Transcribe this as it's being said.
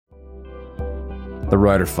The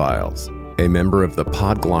Writer Files, a member of the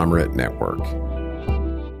Podglomerate Network.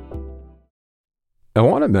 I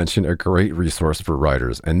want to mention a great resource for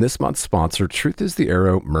writers, and this month's sponsor, Truth is the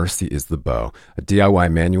Arrow, Mercy is the Bow, a DIY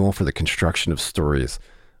manual for the construction of stories.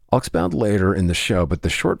 I'll expound later in the show, but the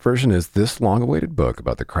short version is this long-awaited book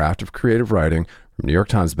about the craft of creative writing from New York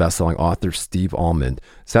Times bestselling author Steve Almond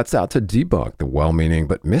sets out to debunk the well-meaning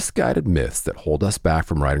but misguided myths that hold us back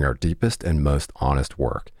from writing our deepest and most honest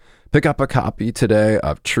work. Pick up a copy today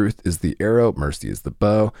of Truth is the Arrow, Mercy is the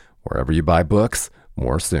Bow, wherever you buy books.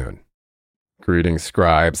 More soon. Greetings,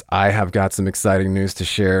 scribes. I have got some exciting news to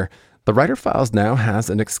share. The Writer Files now has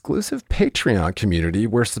an exclusive Patreon community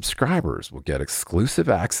where subscribers will get exclusive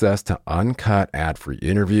access to uncut ad-free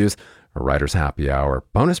interviews, a writer's happy hour,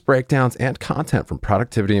 bonus breakdowns, and content from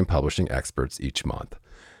productivity and publishing experts each month.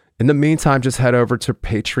 In the meantime, just head over to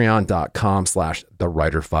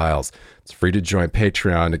patreon.com/thewriterfiles. It's free to join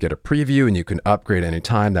Patreon to get a preview, and you can upgrade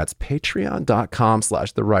anytime. That's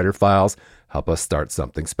patreon.com/thewriterfiles. Help us start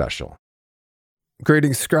something special.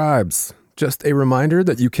 Greetings, scribes. Just a reminder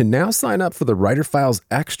that you can now sign up for the Writer Files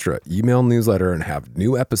Extra email newsletter and have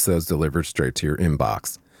new episodes delivered straight to your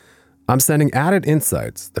inbox. I'm sending added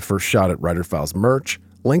insights, the first shot at Writer Files merch,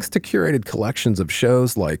 links to curated collections of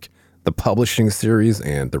shows like the Publishing Series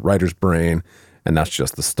and The Writer's Brain, and that's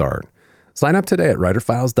just the start. Sign up today at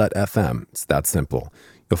writerfiles.fm. It's that simple.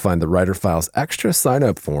 You'll find the Writer Files Extra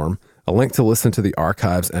sign-up form, a link to listen to the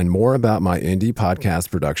archives, and more about my indie podcast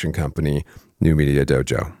production company, New Media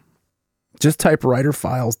Dojo. Just type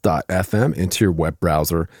writerfiles.fm into your web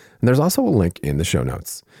browser, and there's also a link in the show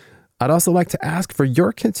notes. I'd also like to ask for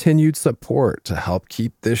your continued support to help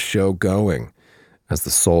keep this show going. As the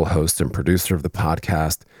sole host and producer of the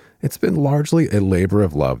podcast, it's been largely a labor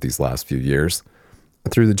of love these last few years.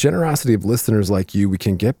 Through the generosity of listeners like you, we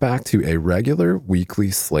can get back to a regular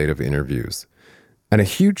weekly slate of interviews. And a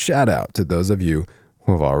huge shout out to those of you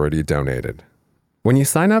who have already donated. When you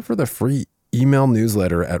sign up for the free email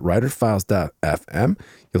newsletter at writerfiles.fm,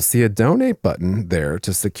 you'll see a donate button there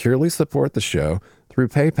to securely support the show through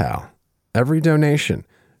PayPal. Every donation,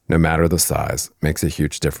 no matter the size, makes a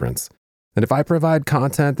huge difference. And if I provide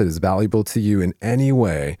content that is valuable to you in any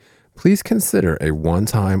way, please consider a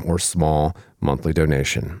one-time or small monthly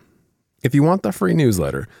donation. If you want the free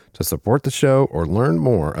newsletter to support the show or learn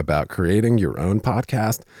more about creating your own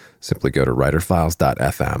podcast, simply go to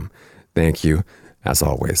writerfiles.fm. Thank you, as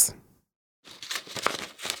always.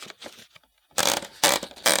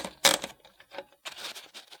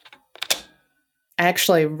 I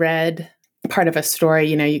actually read part of a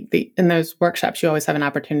story. In those workshops, you always have an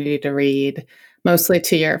opportunity to read, mostly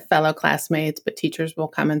to your fellow classmates, but teachers will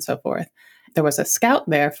come and so forth. There was a scout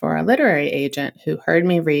there for a literary agent who heard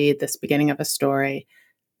me read this beginning of a story,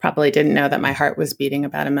 probably didn't know that my heart was beating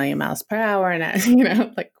about 1,000,000 miles per hour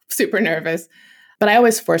and like super nervous. But I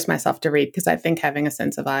always force myself to read because I think having a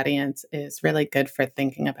sense of audience is really good for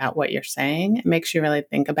thinking about what you're saying. It makes you really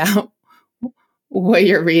think about what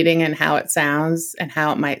you're reading and how it sounds and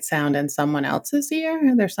how it might sound in someone else's ear.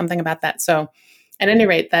 There's something about that. So at any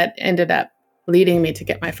rate, that ended up leading me to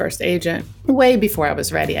get my first agent way before I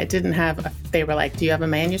was ready. They were like, do you have a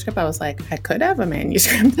manuscript? I was like, I could have a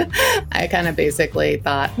manuscript. I kind of basically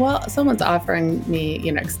thought, well, someone's offering me,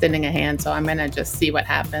 extending a hand, so I'm going to just see what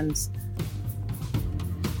happens.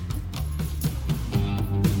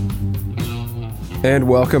 And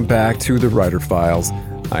welcome back to the Writer Files.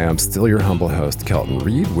 I am still your humble host, Kelton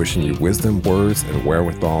Reed, wishing you wisdom, words, and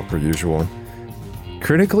wherewithal per usual.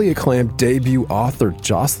 Critically acclaimed debut author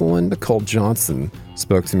Jocelyn Nicole Johnson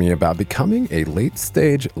spoke to me about becoming a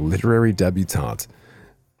late-stage literary debutante,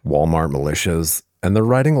 Walmart militias, and the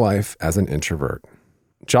writing life as an introvert.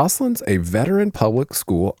 Jocelyn's a veteran public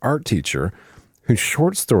school art teacher whose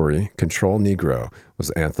short story, Control Negro,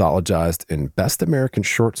 was anthologized in Best American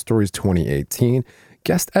Short Stories 2018,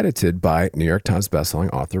 guest edited by New York Times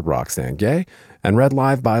bestselling author Roxane Gay, and read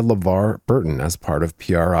live by LeVar Burton as part of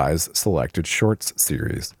PRI's Selected Shorts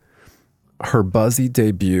series. Her buzzy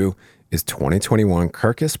debut is 2021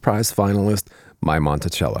 Kirkus Prize finalist My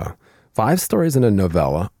Monticello, 5 stories in a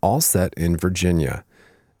novella, all set in Virginia.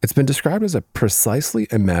 It's been described as a precisely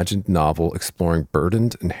imagined novel exploring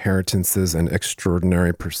burdened inheritances and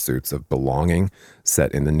extraordinary pursuits of belonging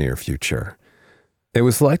set in the near future. It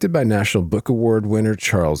was selected by National Book Award winner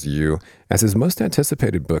Charles Yu as his most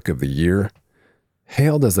anticipated book of the year,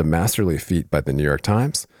 hailed as a masterly feat by the New York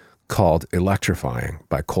Times, called electrifying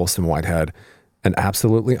by Colson Whitehead, and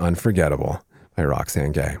absolutely unforgettable by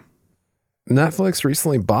Roxane Gay. Netflix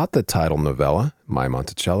recently bought the title novella, My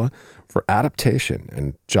Monticello, for adaptation,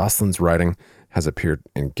 and Jocelyn's writing has appeared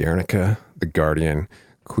in Guernica, The Guardian,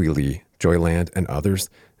 Queely, Joyland, and others,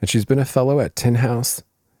 and she's been a fellow at Tin House,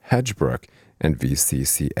 Hedgebrook, and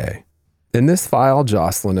VCCA. In this file,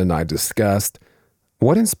 Jocelyn and I discussed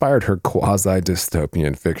what inspired her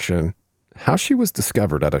quasi-dystopian fiction, how she was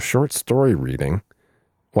discovered at a short story reading,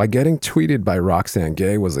 why getting tweeted by Roxane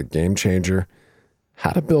Gay was a game changer,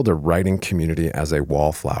 how to build a writing community as a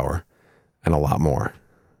wallflower, and a lot more.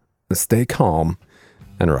 Stay calm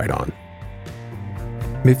and write on.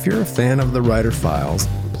 If you're a fan of the Writer Files,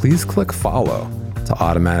 please click follow to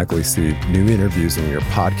automatically see new interviews in your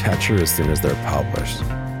podcatcher as soon as they're published.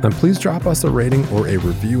 And please drop us a rating or a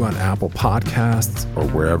review on Apple Podcasts or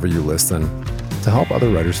wherever you listen to help other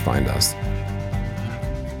writers find us.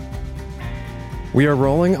 We are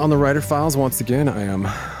rolling on the Writer Files once again. I am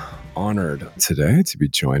honored today to be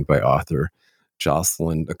joined by author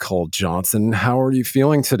Jocelyn Nicole Johnson. How are you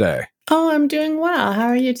feeling today? Oh, I'm doing well. How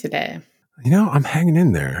are you today? I'm hanging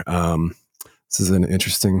in there. This is an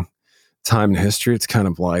interesting time in history. It's kind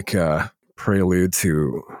of like a prelude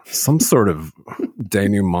to some sort of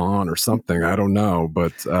denouement or something. I don't know,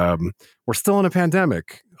 but we're still in a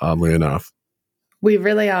pandemic, oddly enough. We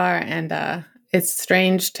really are. And it's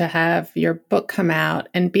strange to have your book come out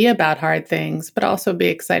and be about hard things, but also be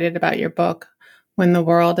excited about your book when the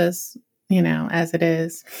world is, as it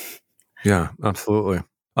is. Yeah, absolutely.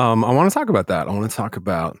 I want to talk about that. I want to talk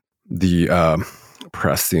about the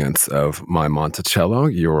prescience of My Monticello,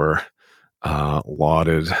 your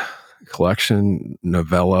lauded collection,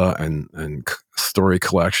 novella, and story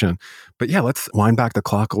collection. But yeah, let's wind back the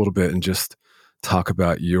clock a little bit and just talk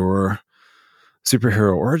about your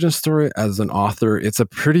superhero origin story as an author. It's a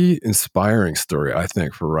pretty inspiring story, I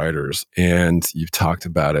think, for writers. And you've talked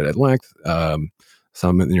about it at length,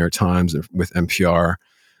 some in the New York Times with NPR.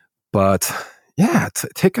 But yeah,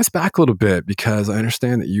 take us back a little bit, because I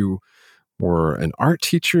understand that you were an art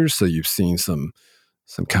teacher, so you've seen some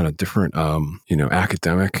kind of different,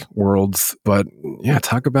 academic worlds. But yeah,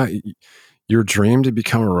 talk about your dream to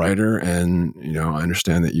become a writer. And, I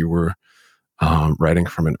understand that you were writing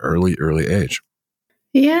from an early age.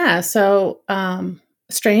 Yeah. So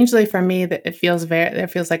strangely for me, that it feels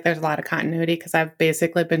like there's a lot of continuity, because I've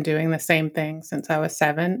basically been doing the same thing since I was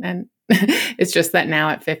 7. And it's just that now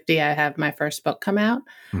at 50, I have my first book come out.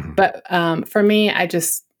 Mm-hmm. But for me, I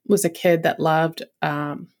just was a kid that loved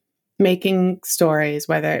making stories,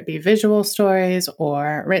 whether it be visual stories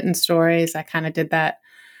or written stories. I kind of did that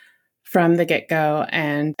from the get-go.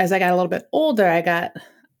 And as I got a little bit older, I got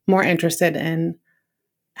more interested in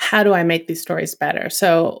how do I make these stories better?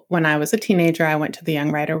 So when I was a teenager, I went to the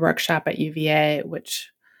Young Writer Workshop at UVA, which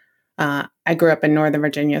I grew up in Northern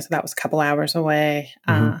Virginia, so that was a couple hours away.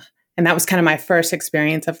 Mm-hmm. And that was kind of my first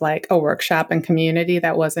experience of like a workshop and community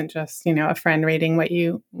that wasn't just, a friend reading what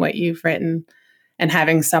you've written, and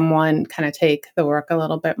having someone kind of take the work a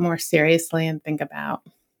little bit more seriously and think about.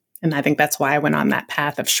 And I think that's why I went on that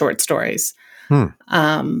path of short stories.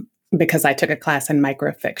 Because I took a class in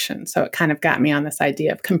microfiction. So it kind of got me on this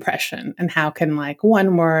idea of compression, and how can like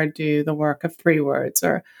one word do the work of 3 words,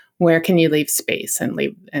 or where can you leave space and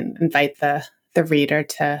invite the reader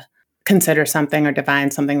to consider something or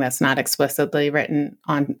divine something that's not explicitly written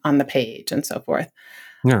on the page, and so forth.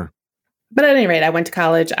 Yeah. But at any rate, I went to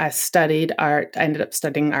college. I studied art. I ended up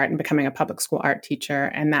studying art and becoming a public school art teacher.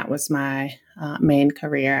 And that was my main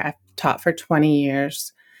career. I taught for 20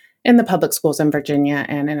 years in the public schools in Virginia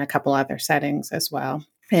and in a couple other settings as well.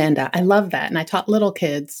 And I love that. And I taught little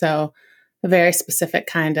kids. So a very specific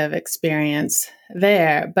kind of experience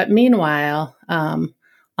there. But meanwhile, on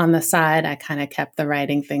the side, I kind of kept the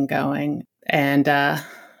writing thing going. And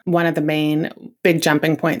one of the main big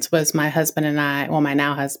jumping points was my husband and I, well, my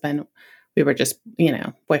now husband, we were just,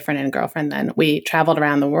 boyfriend and girlfriend then. We traveled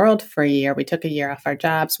around the world for a year. We took a year off our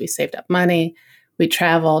jobs. We saved up money. We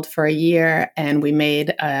traveled for a year, and we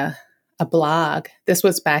made a blog. This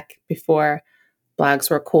was back before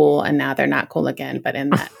blogs were cool, and now they're not cool again. But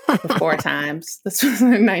in that before times, this was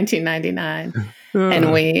in 1999,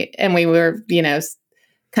 and we were,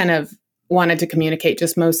 kind of wanted to communicate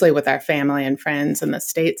just mostly with our family and friends in the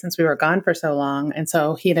States since we were gone for so long. And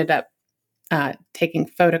so he ended up taking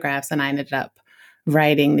photographs, and I ended up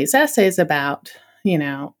writing these essays about,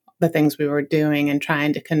 the things we were doing, and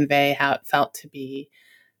trying to convey how it felt to be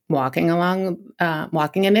walking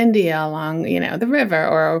in India along, the river,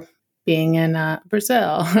 or being in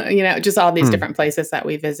Brazil, just all these different places that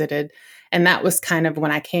we visited. And that was kind of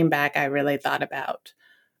when I came back, I really thought about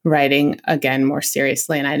writing again more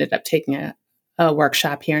seriously. And I ended up taking a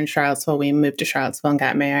workshop here in Charlottesville. We moved to Charlottesville and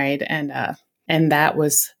got married. And that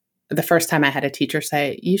was the first time I had a teacher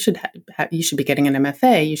say, you should be getting an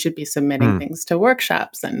MFA. You should be submitting things to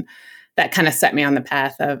workshops. And that kind of set me on the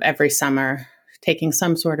path of every summer taking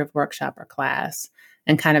some sort of workshop or class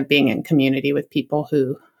and kind of being in community with people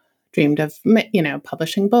who dreamed of,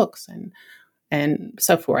 publishing books and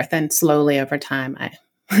so forth. And slowly over time,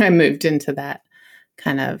 I moved into that,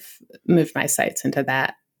 kind of moved my sights into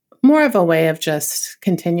that, more of a way of just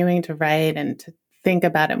continuing to write and to think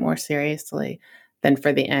about it more seriously than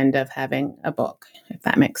for the end of having a book, if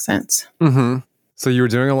that makes sense. Mm-hmm. So you were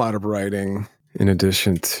doing a lot of writing in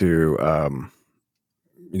addition to,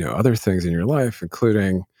 other things in your life,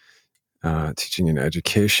 including teaching and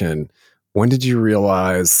education. When did you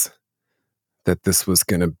realize that this was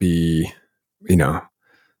going to be,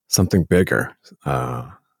 something bigger,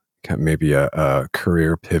 maybe a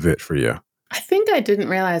career pivot for you? I think I didn't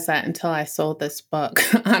realize that until I sold this book,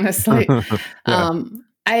 honestly. Yeah.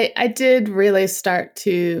 I did really start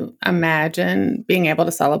to imagine being able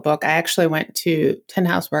to sell a book. I actually went to Tin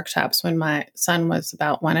House workshops when my son was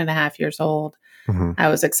about 1.5 years old. Mm-hmm. I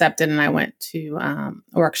was accepted and I went to a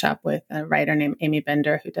workshop with a writer named Amy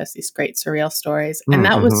Bender who does these great surreal stories. And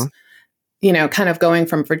that was, kind of going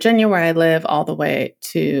from Virginia, where I live, all the way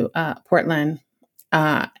to Portland,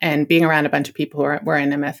 and being around a bunch of people who were in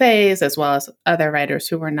MFAs, as well as other writers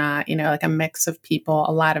who were not, like a mix of people,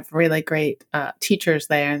 a lot of really great teachers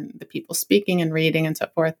there, and the people speaking and reading and so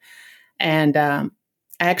forth. And I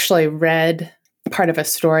actually read part of a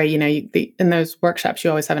story. In those workshops, you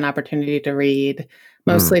always have an opportunity to read,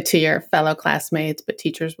 mostly to your fellow classmates, but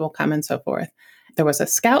teachers will come and so forth. There was a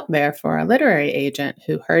scout there for a literary agent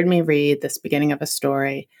who heard me read this beginning of a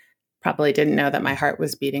story, probably didn't know that my heart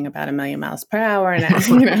was beating about 1,000,000 miles per hour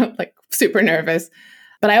and, like super nervous.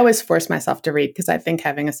 But I always force myself to read because I think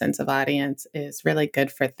having a sense of audience is really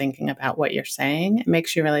good for thinking about what you're saying. It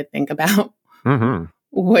makes you really think about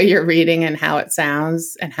what you're reading and how it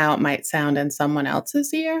sounds and how it might sound in someone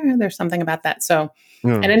else's ear. There's something about that. So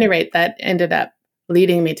at any rate, that ended up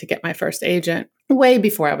leading me to get my first agent way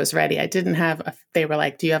before I was ready. I didn't have, they were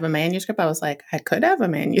like, do you have a manuscript? I was like, I could have a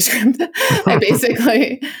manuscript.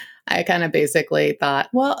 I kind of basically thought,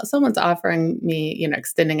 well, someone's offering me,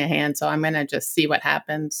 extending a hand, so I'm going to just see what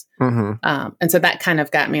happens. And so that kind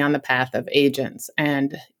of got me on the path of agents.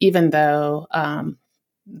 And even though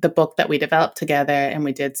the book that we developed together and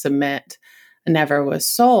we did submit never was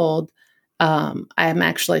sold, I'm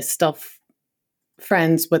actually still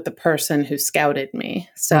friends with the person who scouted me.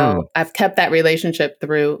 So I've kept that relationship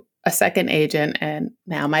through a second agent and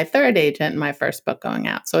now my third agent and my first book going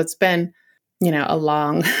out. So it's been, a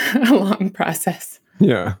long process.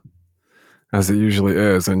 Yeah, as it usually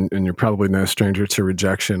is. And you're probably no stranger to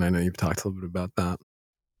rejection. I know you've talked a little bit about that.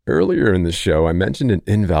 Earlier in the show, I mentioned an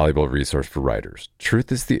invaluable resource for writers.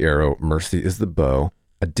 Truth is the Arrow, Mercy is the Bow,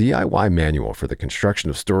 a DIY manual for the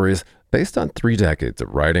construction of stories based on 3 decades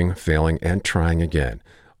of writing, failing, and trying again.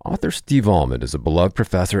 Author Steve Almond is a beloved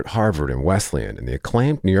professor at Harvard and Wesleyan and the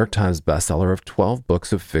acclaimed New York Times bestseller of 12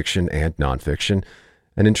 books of fiction and nonfiction.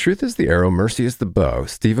 And in Truth is the Arrow, Mercy is the Bow,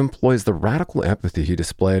 Steve employs the radical empathy he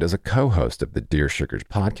displayed as a co-host of the Dear Sugars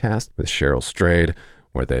podcast with Cheryl Strayed,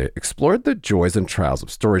 where they explored the joys and trials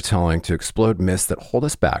of storytelling to explode myths that hold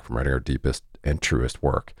us back from writing our deepest and truest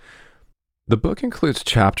work. The book includes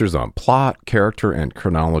chapters on plot, character, and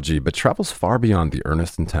chronology, but travels far beyond the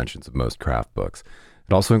earnest intentions of most craft books.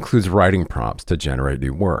 It also includes writing prompts to generate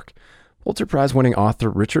new work. Pulitzer Prize-winning author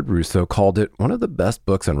Richard Russo called it one of the best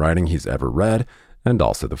books on writing he's ever read, and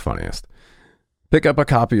also the funniest. Pick up a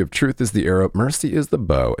copy of Truth is the Arrow, Mercy is the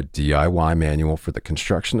Bow, a DIY manual for the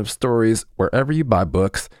construction of stories, wherever you buy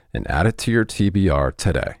books, and add it to your TBR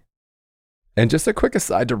today. And just a quick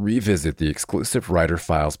aside to revisit the exclusive Writer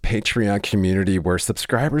Files Patreon community, where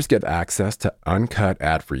subscribers get access to uncut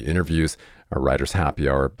ad-free interviews, a writer's happy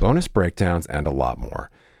hour, bonus breakdowns, and a lot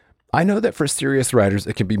more. I know that for serious writers,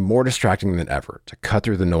 it can be more distracting than ever to cut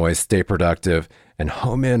through the noise, stay productive, and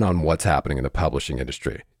home in on what's happening in the publishing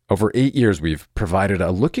industry. Over 8 years, we've provided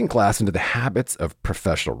a looking glass into the habits of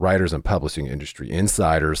professional writers and publishing industry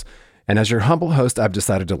insiders. And as your humble host, I've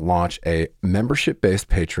decided to launch a membership-based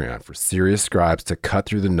Patreon for serious scribes to cut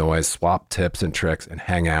through the noise, swap tips and tricks, and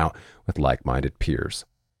hang out with like-minded peers.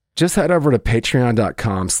 Just head over to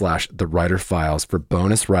patreon.com/thewriterfiles for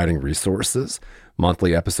bonus writing resources,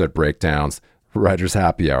 monthly episode breakdowns, writer's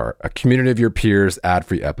happy hour, a community of your peers,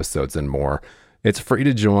 ad-free episodes, and more. It's free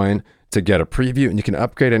to join, to get a preview, and you can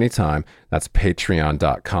upgrade anytime. That's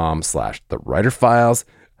patreon.com/thewriterfiles.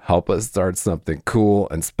 Help us start something cool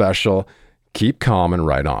and special. Keep calm and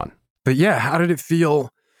write on. But yeah, how did it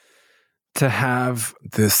feel to have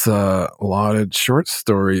this lauded short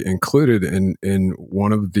story included in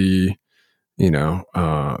one of the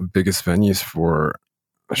biggest venues for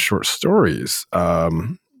short stories?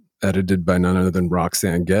 edited by none other than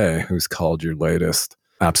Roxane Gay, who's called your latest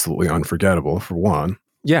absolutely unforgettable, for one.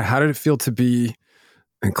 Yeah, how did it feel to be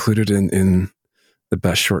included in the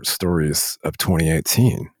best short stories of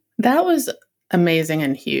 2018? That was amazing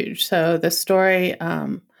and huge. So the story,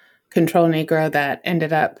 Control Negro,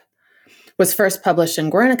 that was first published in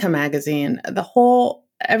Guernica magazine.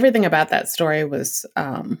 Everything about that story was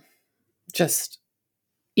just,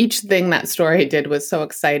 each thing that story did was so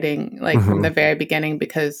exciting, like from the very beginning,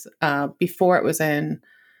 because before it was in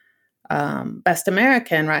Best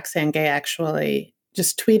American, Roxane Gay actually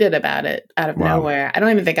just tweeted about it out of nowhere. I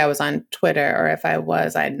don't even think I was on Twitter, or if I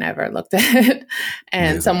was, I'd never looked at it. And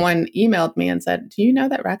Amazing. someone emailed me and said, "Do you know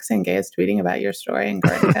that Roxane Gay is tweeting about your story in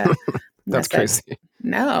Guernica?" That's crazy.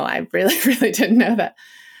 No, I really, really didn't know that.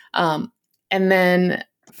 And then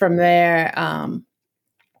from there,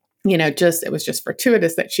 it was just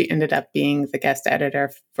fortuitous that she ended up being the guest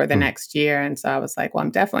editor for the next year. And so I was like, well,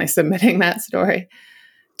 I'm definitely submitting that story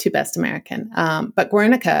to Best American. But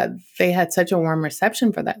Guernica, they had such a warm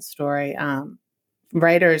reception for that story.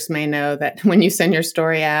 Writers may know that when you send your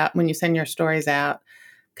stories out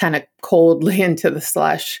kind of coldly into the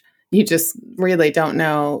slush, you just really don't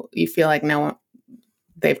know. You feel like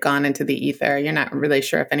they've gone into the ether. You're not really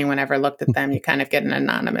sure if anyone ever looked at them. You kind of get an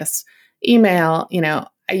anonymous email.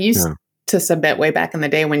 I used to submit way back in the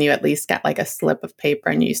day when you at least got like a slip of paper,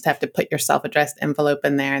 and you used to have to put your self-addressed envelope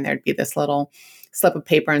in there, and there'd be this little slip of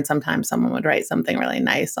paper, and sometimes someone would write something really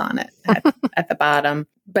nice on it at the bottom.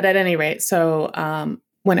 But at any rate, so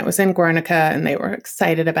when it was in Guernica and they were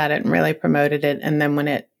excited about it and really promoted it, and then when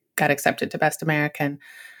it got accepted to Best American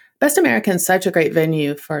is such a great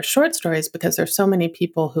venue for short stories because there's so many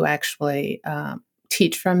people who actually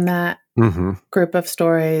teach from that group of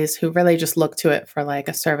stories, who really just look to it for like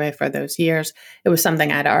a survey for those years. It was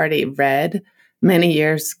something I'd already read many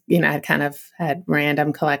years. I'd kind of had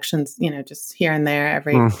random collections, just here and there.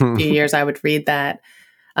 Every few years I would read that.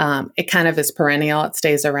 It kind of is perennial. It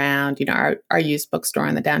stays around. Our used bookstore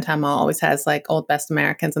in the downtown mall always has like old Best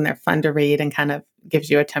Americans, and they're fun to read and kind of gives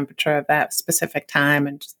you a temperature of that specific time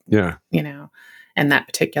and just, and that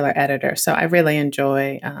particular editor. So I really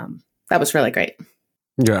enjoy, that was really great.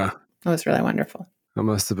 Yeah. It was really wonderful. That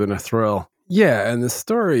must have been a thrill. Yeah, and the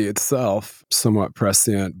story itself, somewhat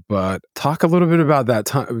prescient, but talk a little bit about that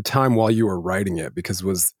time while you were writing it, because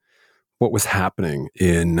what was happening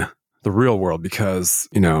in the real world. Because,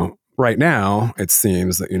 right now, it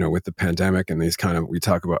seems that, with the pandemic and these kind of, we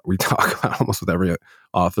talk about almost with every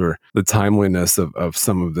author, the timeliness of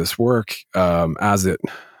some of this work as it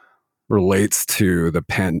relates to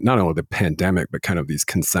not only the pandemic, but kind of these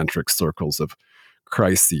concentric circles of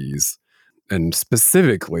crises. And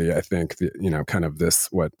specifically, I think, kind of this,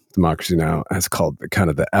 what Democracy Now! Has called kind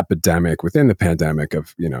of the epidemic within the pandemic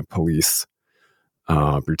of, police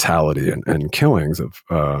brutality and killings of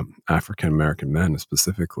African-American men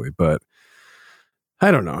specifically. But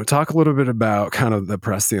I don't know, talk a little bit about kind of the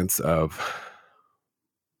prescience of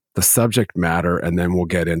the subject matter, and then we'll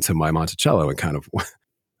get into my Monticello and kind of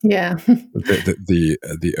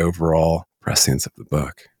the overall prescience of the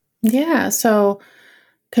book. Yeah, so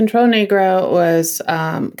Control Negro was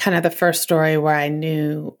kind of the first story where I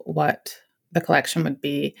knew what the collection would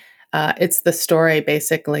be. It's the story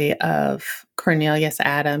basically of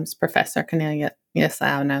Professor Cornelius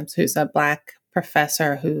Adams, who's a Black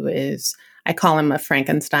professor who is, I call him a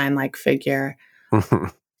Frankenstein-like figure.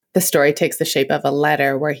 The story takes the shape of a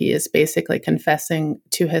letter where he is basically confessing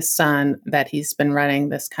to his son that he's been running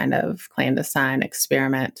this kind of clandestine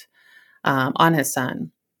experiment on his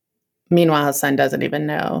son. Meanwhile, his son doesn't even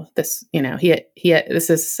know this.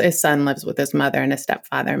 His son lives with his mother and his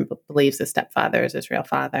stepfather, and believes his stepfather is his real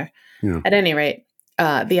father. Yeah. At any rate,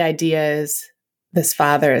 the idea is this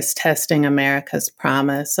father is testing America's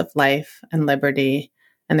promise of life and liberty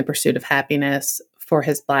and the pursuit of happiness for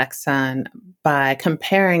his Black son by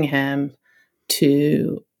comparing him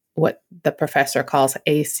to what the professor calls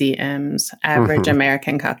ACMs, average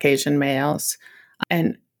American Caucasian males,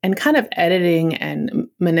 and kind of editing and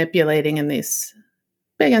manipulating in these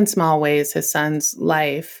big and small ways his son's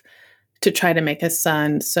life to try to make his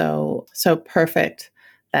son so perfect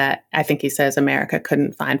that I think he says America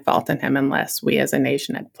couldn't find fault in him unless we as a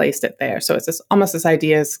nation had placed it there. So it's almost this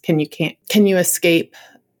idea is, can you escape,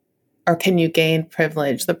 or can you gain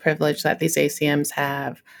privilege, the privilege that these ACMs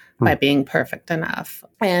have by being perfect enough?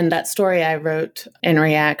 And that story I wrote in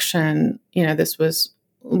reaction, this was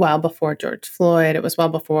well before George Floyd. It was well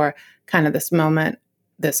before kind of this moment,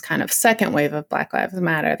 this kind of second wave of Black Lives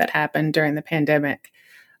Matter that happened during the pandemic.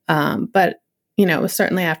 But, it was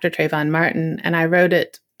certainly after Trayvon Martin. And I wrote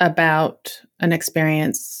it about an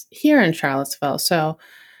experience here in Charlottesville. So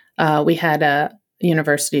We had a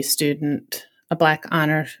university student, a Black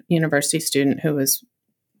honor university student who was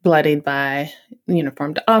bloodied by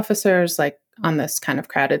uniformed officers, like on this kind of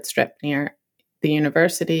crowded strip near the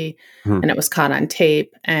university, Hmm. and it was caught on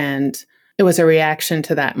tape. And it was a reaction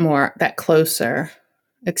to that closer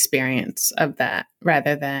experience of that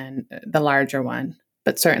rather than the larger one,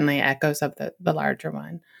 but certainly echoes of the larger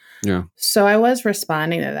one. Yeah. So I was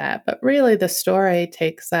responding to that, but really the story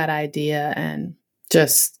takes that idea and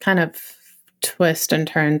just kind of twists and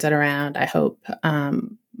turns it around, I hope,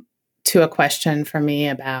 to a question for me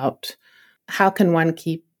about how can one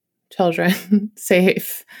keep children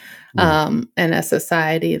safe Yeah. in a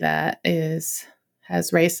society that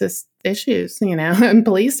has racist issues, and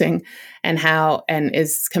policing, and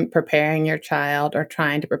is preparing your child or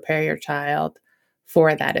trying to prepare your child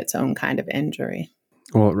for that its own kind of injury.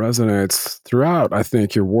 Well, it resonates throughout, I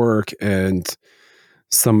think, your work and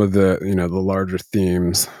some of the, the larger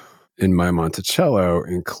themes in My Monticello,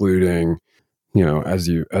 including, as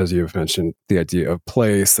you've mentioned, the idea of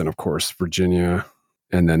place and of course Virginia,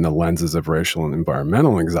 and then the lenses of racial and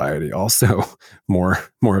environmental anxiety, also more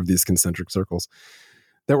of these concentric circles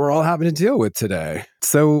that we're all having to deal with today.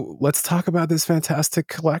 So let's talk about this fantastic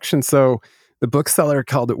collection. So the bookseller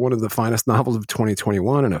called it one of the finest novels of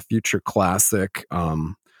 2021 and a future classic.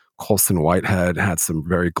 Colson Whitehead had some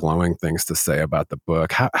very glowing things to say about the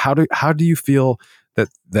book. How do you feel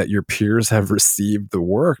that your peers have received the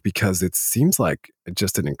work? Because it seems like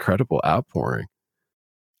just an incredible outpouring.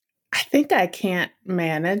 I think I can't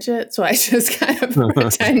manage it, so I just kind of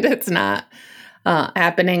pretend it's not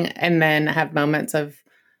happening, and then have moments of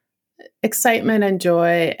excitement and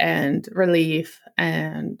joy and relief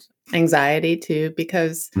and anxiety too,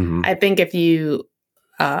 because Mhm. I think if you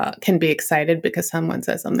can be excited because someone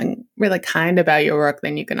says something really kind about your work,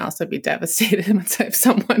 then you can also be devastated if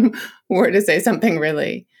someone were to say something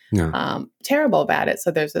really Yeah. terrible about it.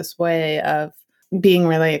 So there's this way of being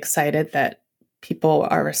really excited that people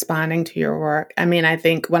are responding to your work. I mean, I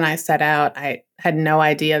think when I set out, I had no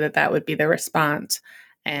idea that would be the response.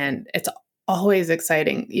 And it's always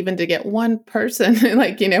exciting, even to get one person,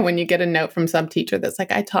 like, when you get a note from some teacher that's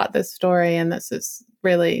like, I taught this story and this is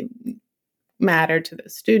really mattered to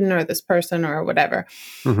this student or this person or whatever.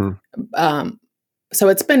 Mhm. So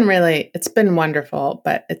it's been wonderful,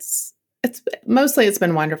 but it's mostly it's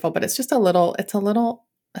been wonderful, but it's just it's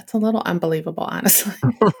a little unbelievable, honestly.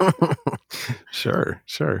 Sure,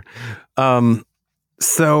 sure. Um,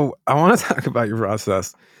 so I want to talk about your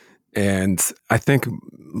process, and I think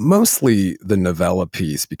mostly the novella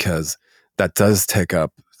piece, because that does take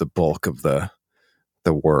up the bulk of the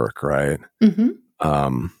work, right?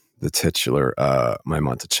 Hmm. The titular My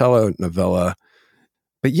Monticello novella.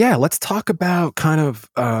 But yeah, let's talk about kind of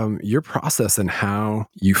your process and how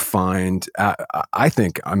you find. I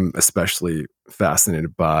think I'm especially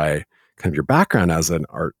fascinated by kind of your background as an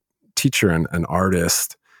art teacher and an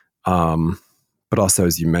artist, but also,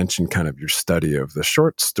 as you mentioned, kind of your study of the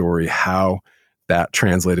short story, how that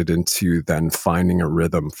translated into then finding a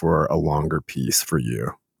rhythm for a longer piece for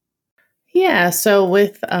you. Yeah. So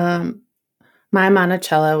with My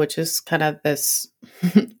Monticello, which is kind of this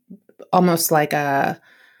almost like a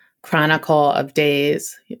chronicle of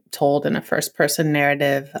days told in a first person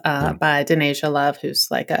narrative Yeah. by Denasia Love, who's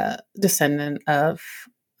like an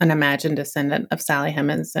imagined descendant of Sally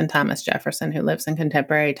Hemings and Thomas Jefferson, who lives in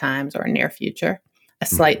contemporary times or near future, a Mhm.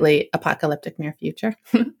 slightly apocalyptic near future.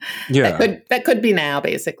 Yeah. That could be now,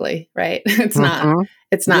 basically, right? It's not, Mhm.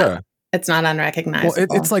 it's not, Yeah. it's not Well, it's unrecognizable.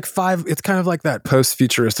 like it's kind of like that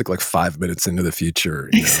post-futuristic, like 5 minutes into the future,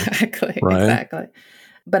 Exactly, right? exactly.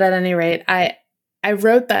 But at any rate, I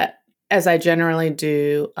wrote that as I generally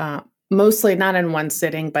do, mostly not in one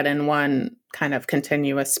sitting, but in one kind of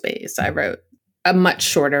continuous space. I wrote a much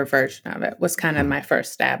shorter version of it. Was kind of Mhm. my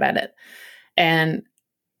first stab at it, and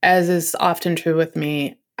as is often true with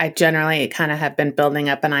me, I generally kind of have been building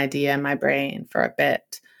up an idea in my brain for a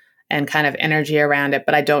bit and kind of energy around it,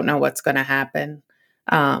 but I don't know what's going to happen.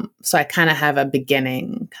 So I kind of have a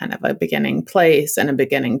beginning place and a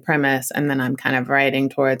beginning premise, and then I'm kind of writing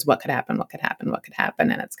towards what could happen, what could happen, what could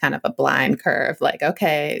happen, and it's kind of a blind curve. Like,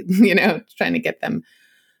 okay, trying to get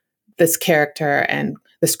this character and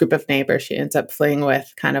this group of neighbors she ends up fleeing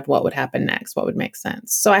with, kind of what would happen next, what would make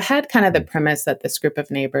sense. So I had kind of the premise that this group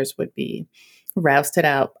of neighbors would be rousted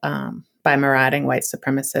out by marauding white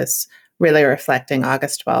supremacists, really reflecting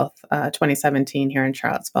August 12th, 2017 here in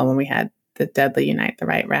Charlottesville, when we had the deadly Unite the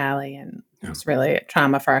Right rally, and it Yeah. was really a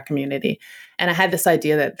trauma for our community. And I had this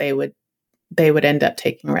idea that they would end up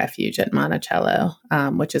taking refuge at Monticello,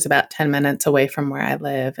 which is about 10 minutes away from where I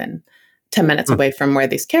live, and 10 minutes Hmm. away from where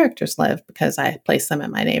these characters live because I placed them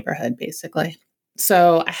in my neighborhood, basically.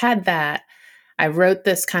 So I had that. I wrote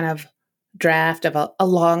this kind of draft of a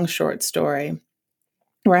long short story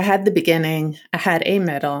where I had the beginning, I had a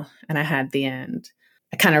middle, and I had the end.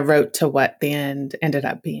 I kind of wrote to what the end ended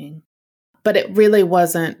up being. But it really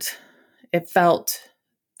wasn't, it felt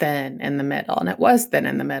thin in the middle, and it was thin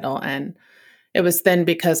in the middle. And it was thin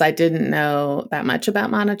because I didn't know that much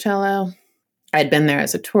about Monticello. I'd been there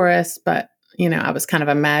as a tourist, but I was kind of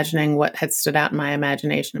imagining what had stood out in my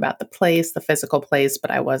imagination about the place, the physical place,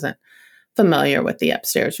 but I wasn't familiar with the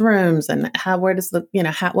upstairs rooms and where does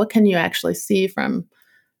what can you actually see from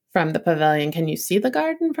the pavilion? Can you see the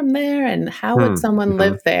garden from there? And how would someone Mm-hmm.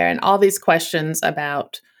 live there? And all these questions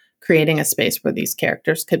about creating a space where these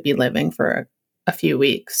characters could be living for a few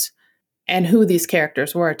weeks and who these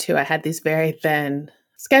characters were too. I had these very thin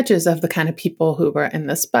sketches of the kind of people who were in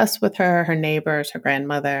this bus with her neighbors, her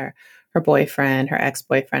grandmother, her boyfriend, her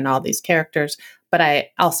ex-boyfriend, all these characters. But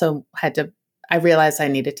I also I realized I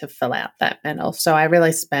needed to fill out that middle. So I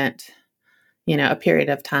really spent, a period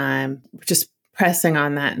of time just pressing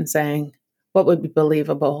on that and saying, what would be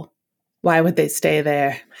believable? Why would they stay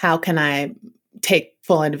there? How can I take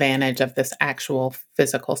full advantage of this actual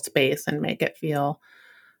physical space and make it feel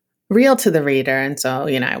real to the reader? And so,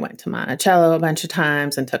 I went to Monticello a bunch of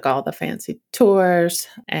times and took all the fancy tours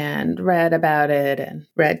and read about it and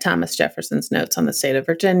read Thomas Jefferson's notes on the state of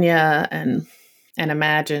Virginia and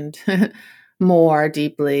imagined more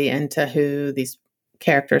deeply into who these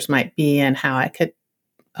characters might be and how I could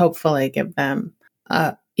hopefully give them,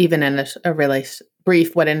 even in a really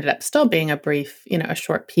brief, what ended up still being a brief, a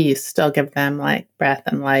short piece, still give them like breath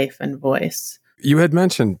and life and voice. You had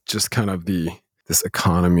mentioned just kind of this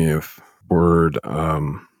economy of word,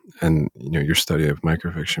 and your study of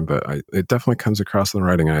microfiction, but it definitely comes across in the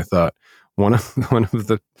writing. And I thought one of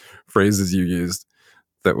the phrases you used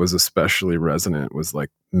that was especially resonant was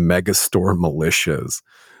like megastore militias.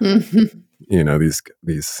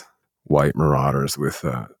 These white marauders with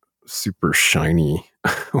super shiny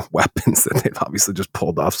weapons that they've obviously just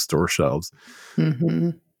pulled off store shelves. Mm-hmm.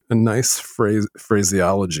 A nice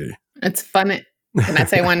phraseology. It's funny. Can I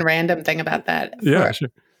say one random thing about that? Yeah, sure.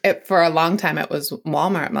 For a long time, it was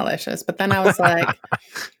Walmart malicious, but then I was like,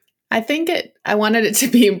 I wanted it to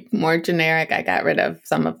be more generic. I got rid of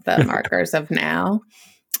some of the markers of now.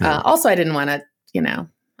 Yeah. Also, I didn't want to,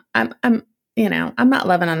 I'm not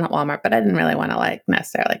living on Walmart, but I didn't really want to like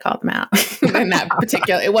necessarily call them out in that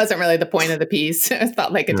particular. It wasn't really the point of the piece. It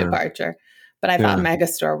felt like a departure, but I thought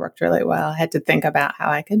Megastore worked really well. I had to think about how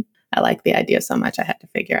I liked the idea so much. I had to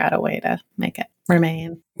figure out a way to make it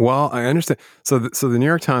remain. Well, I understand. So the New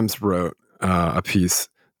York Times wrote a piece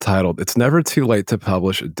titled "It's Never Too Late to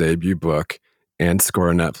Publish a Debut Book and Score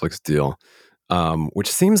a Netflix Deal,"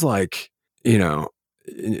 which seems like,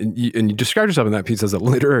 and you described yourself in that piece as a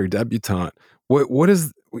literary debutante. What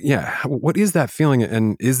is that feeling?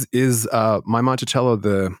 And is My Monticello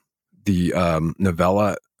the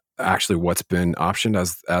novella actually what's been optioned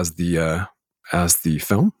as the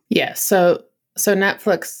film? Yeah. So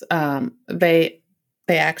Netflix,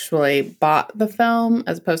 they actually bought the film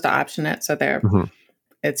as opposed to option it. So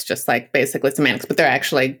it's just like basically semantics, but they're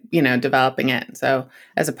actually, developing it. So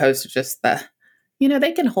as opposed to just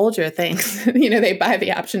they can hold your things, they buy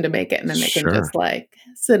the option to make it and then they can just like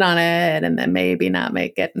sit on it and then maybe not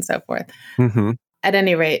make it and so forth. Mm-hmm. At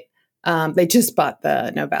any rate, they just bought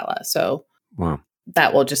the novella. So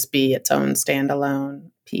that will just be its own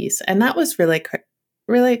standalone piece. And that was really,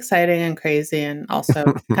 really exciting and crazy and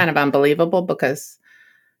also kind of unbelievable because,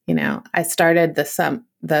 I started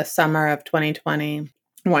the summer of 2020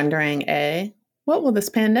 wondering, what will this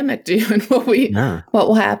pandemic do and what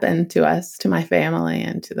will happen to us, to my family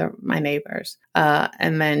and to my neighbors?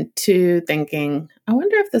 And then two, thinking, I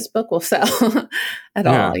wonder if this book will sell at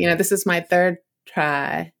all. This is my third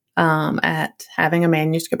try at having a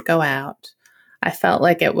manuscript go out. I felt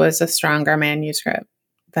like it was a stronger manuscript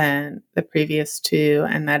than the previous two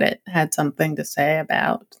and that it had something to say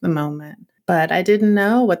about the moment. But I didn't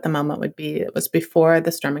know what the moment would be. It was before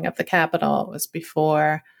the storming of the Capitol. It was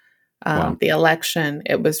before the election.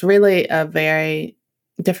 It was really a very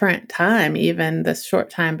different time, even this short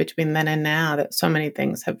time between then and now, that so many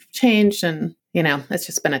things have changed. And, it's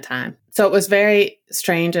just been a time. So it was very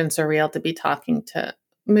strange and surreal to be talking to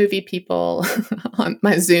movie people on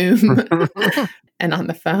my Zoom and on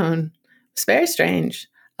the phone. It's very strange,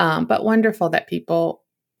 but wonderful that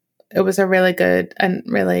it was a really good and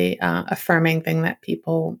really affirming thing that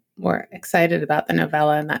people were excited about the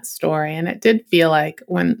novella and that story. And it did feel like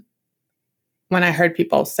when I heard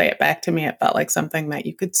people say it back to me, it felt like something that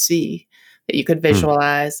you could see, that you could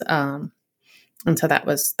visualize. And so that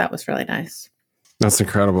was really nice. That's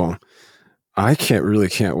incredible. I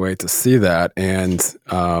can't wait to see that. And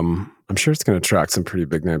I'm sure it's going to attract some pretty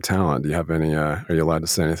big name talent. Do you have any, are you allowed to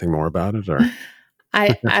say anything more about it? Or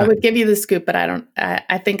I would give you the scoop, but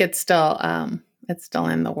I think it's still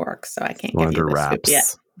in the works. So I can't give you the scoop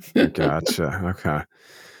yet. Gotcha. Okay.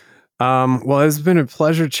 Well, it's been a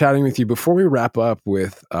pleasure chatting with you. Before we wrap up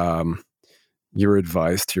with your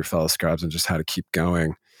advice to your fellow scribes and just how to keep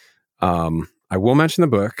going, I will mention the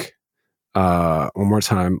book one more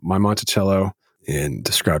time, My Monticello, and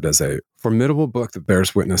described as a formidable book that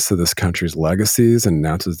bears witness to this country's legacies and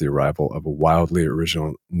announces the arrival of a wildly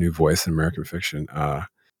original new voice in American fiction.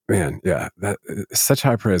 Man, yeah, that is such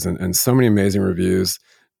high praise and so many amazing reviews.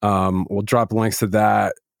 We'll drop links to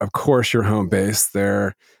that. Of course, your home base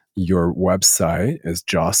there. Your website is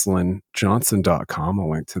jocelynjohnson.com.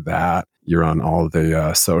 I'll link to that. You're on all of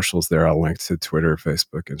the socials there. I'll link to Twitter,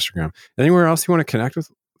 Facebook, Instagram. Anywhere else you want to connect with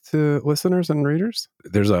to listeners and readers?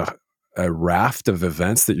 There's a raft of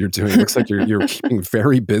events that you're doing. It looks like you're keeping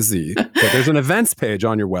very busy. But there's an events page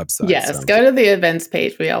on your website. Yes, so go to the events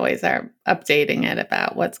page. We always are updating it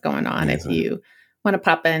about what's going on. Amazing. If you want to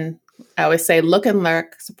pop in, I always say look and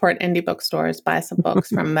lurk, support indie bookstores, buy some books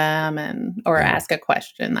from them, or ask a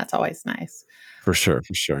question. That's always nice. For sure.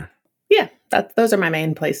 Yeah, those are my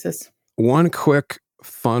main places. One quick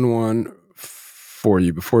fun one for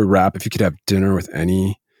you before we wrap. If you could have dinner with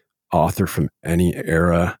any author from any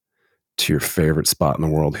era to your favorite spot in the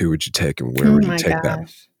world, who would you take and where would you take them?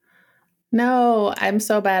 No, I'm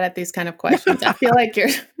so bad at these kind of questions. I feel like you're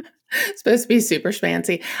supposed to be super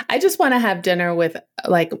schmancy. I just want to have dinner with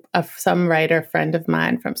like some writer friend of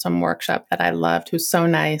mine from some workshop that I loved, who's so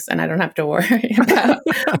nice, and I don't have to worry about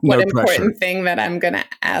what important thing that I'm going to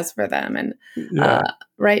ask for them. And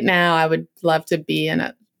right now, I would love to be in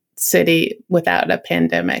a city without a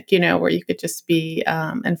pandemic, where you could just be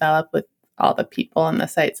enveloped with all the people and the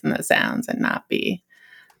sights and the sounds and not be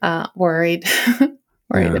worried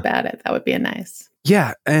about it. That would be a nice.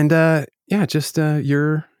 Yeah. And just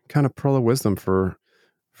your kind of pearl of wisdom for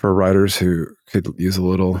writers who could use a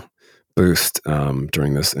little boost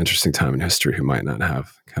during this interesting time in history, who might not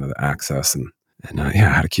have kind of the access and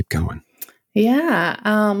how to keep going. Yeah.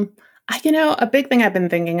 A big thing I've been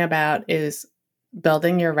thinking about is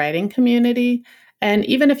building your writing community. And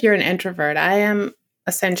even if you're an introvert, I am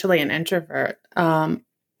essentially an introvert.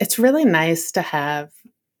 It's really nice to have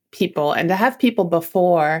people, and to have people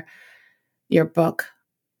before your book,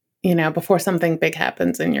 before something big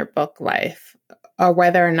happens in your book life, or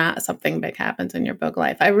whether or not something big happens in your book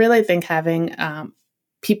life. I really think having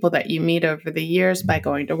people that you meet over the years by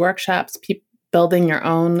going to workshops, building your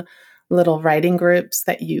own little writing groups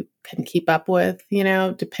that you can keep up with,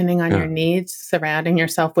 depending on your needs, surrounding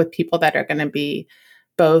yourself with people that are going to be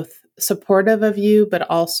both supportive of you, but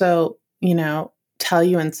also, tell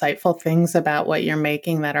you insightful things about what you're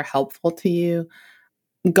making that are helpful to you.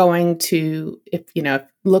 Going to,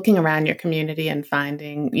 looking around your community and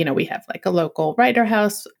finding, we have like a local writer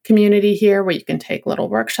house community here where you can take little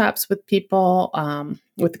workshops with people,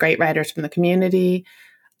 with great writers from the community,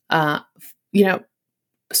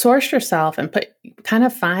 source yourself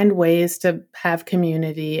and find ways to have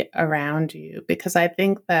community around you, because I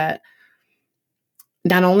think that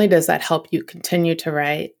not only does that help you continue to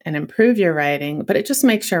write and improve your writing, but it just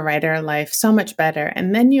makes your writer life so much better.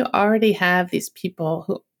 And then you already have these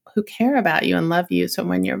people who care about you and love you.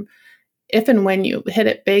 So if and when you hit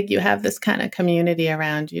it big, you have this kind of community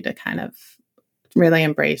around you to kind of really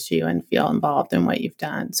embrace you and feel involved in what you've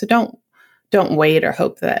done. So don't wait or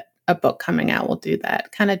hope that a book coming out will do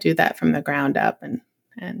that. Kind of do that from the ground up and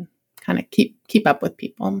kind of keep up with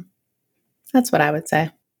people. That's what I would say.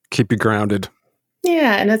 Keep you grounded.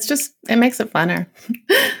 Yeah, and it makes it funner.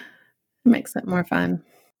 It makes it more fun.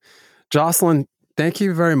 Jocelyn, thank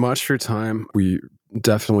you very much for your time. We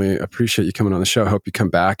definitely appreciate you coming on the show. Hope you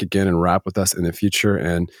come back again and rap with us in the future.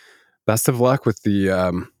 And best of luck with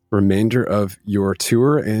the remainder of your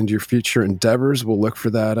tour and your future endeavors. We'll look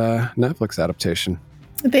for that Netflix adaptation.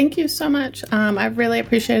 Thank you so much. I really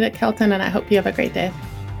appreciate it, Kelton, and I hope you have a great day.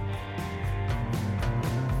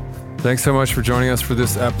 Thanks so much for joining us for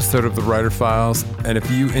this episode of The Writer Files. And if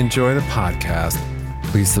you enjoy the podcast,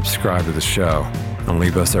 please subscribe to the show and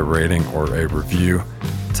leave us a rating or a review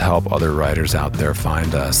to help other writers out there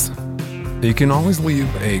find us. You can always leave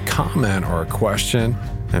a comment or a question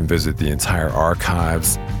and visit the entire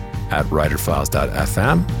archives at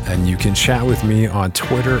writerfiles.fm. And you can chat with me on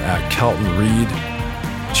Twitter at Kelton Reed.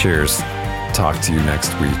 Cheers. Talk to you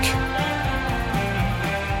next week.